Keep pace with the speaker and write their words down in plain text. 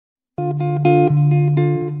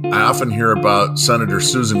I often hear about Senator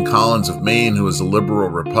Susan Collins of Maine, who is a liberal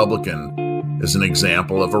Republican, as an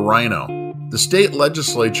example of a rhino. The state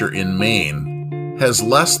legislature in Maine has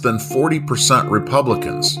less than 40%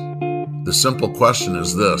 Republicans. The simple question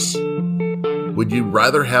is this: would you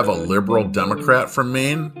rather have a liberal Democrat from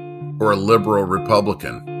Maine or a liberal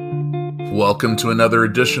Republican? Welcome to another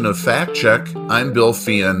edition of Fact Check. I'm Bill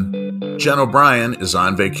Feehan. Jen O'Brien is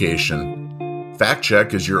on vacation. Fact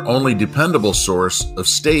Check is your only dependable source of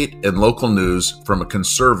state and local news from a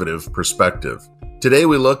conservative perspective. Today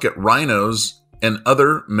we look at rhinos and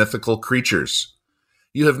other mythical creatures.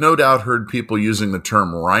 You have no doubt heard people using the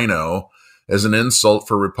term rhino as an insult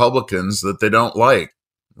for Republicans that they don't like.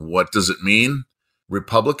 What does it mean?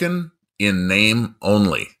 Republican in name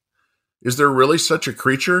only. Is there really such a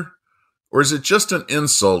creature? Or is it just an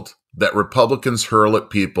insult that Republicans hurl at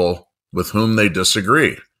people with whom they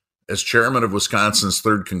disagree? As chairman of Wisconsin's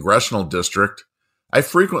 3rd Congressional District, I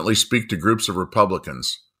frequently speak to groups of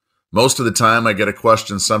Republicans. Most of the time I get a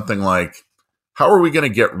question something like, how are we going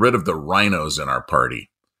to get rid of the rhinos in our party?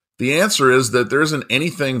 The answer is that there isn't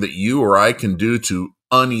anything that you or I can do to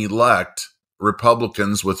unelect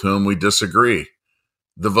Republicans with whom we disagree.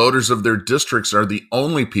 The voters of their districts are the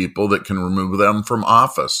only people that can remove them from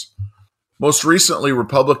office. Most recently,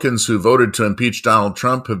 Republicans who voted to impeach Donald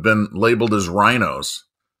Trump have been labeled as rhinos.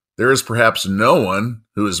 There is perhaps no one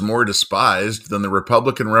who is more despised than the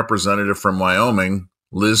Republican representative from Wyoming,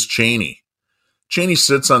 Liz Cheney. Cheney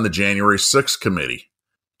sits on the January 6th committee.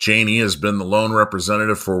 Cheney has been the lone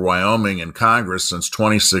representative for Wyoming in Congress since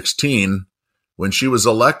 2016, when she was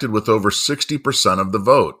elected with over 60% of the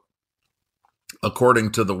vote.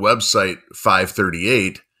 According to the website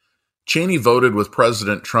 538, Cheney voted with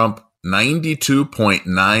President Trump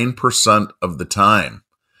 92.9% of the time.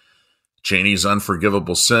 Cheney's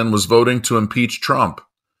unforgivable sin was voting to impeach Trump.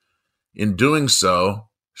 In doing so,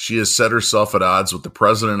 she has set herself at odds with the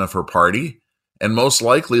president of her party and most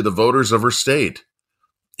likely the voters of her state.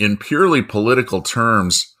 In purely political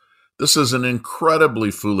terms, this is an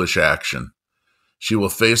incredibly foolish action. She will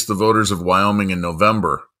face the voters of Wyoming in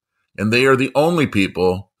November, and they are the only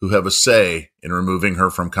people who have a say in removing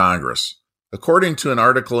her from Congress. According to an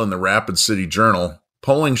article in the Rapid City Journal,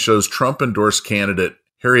 polling shows Trump-endorsed candidate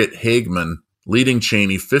Harriet Hageman leading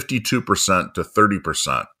Cheney 52% to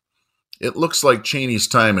 30%. It looks like Cheney's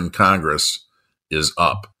time in Congress is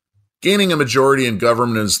up. Gaining a majority in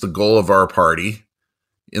government is the goal of our party.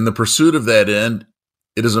 In the pursuit of that end,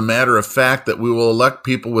 it is a matter of fact that we will elect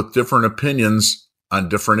people with different opinions on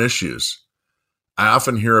different issues. I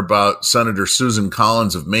often hear about Senator Susan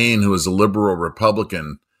Collins of Maine, who is a liberal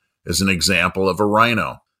Republican, as an example of a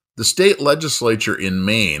rhino. The state legislature in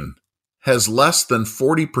Maine has less than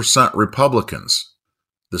 40% Republicans.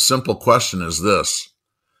 The simple question is this: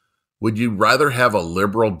 would you rather have a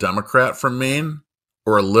liberal Democrat from Maine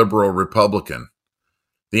or a liberal Republican?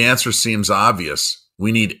 The answer seems obvious.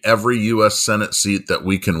 We need every U.S. Senate seat that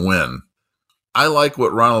we can win. I like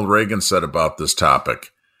what Ronald Reagan said about this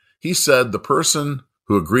topic. He said the person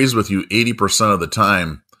who agrees with you 80% of the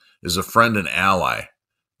time is a friend and ally,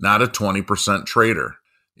 not a 20% traitor.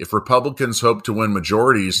 If Republicans hope to win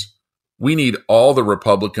majorities, we need all the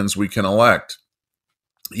Republicans we can elect,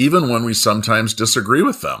 even when we sometimes disagree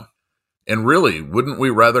with them. And really, wouldn't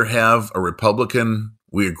we rather have a Republican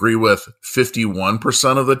we agree with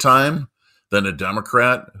 51% of the time than a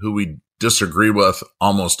Democrat who we disagree with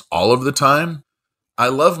almost all of the time? I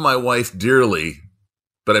love my wife dearly,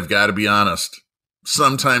 but I've got to be honest.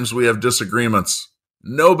 Sometimes we have disagreements.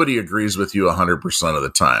 Nobody agrees with you 100% of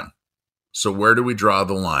the time. So where do we draw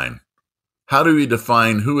the line? How do we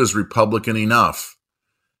define who is Republican enough?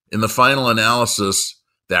 In the final analysis,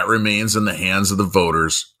 that remains in the hands of the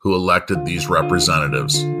voters who elected these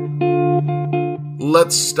representatives.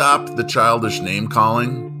 Let's stop the childish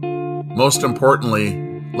name-calling. Most importantly,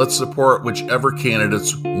 let's support whichever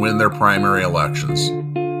candidates win their primary elections.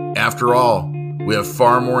 After all, we have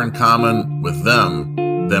far more in common with them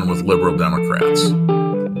than with liberal Democrats.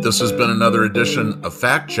 This has been another edition of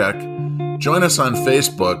Fact Check. Join us on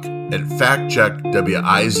Facebook at Fact Check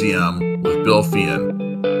WIZM with Bill Feehan,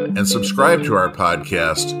 and subscribe to our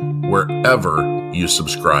podcast wherever you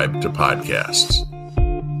subscribe to podcasts.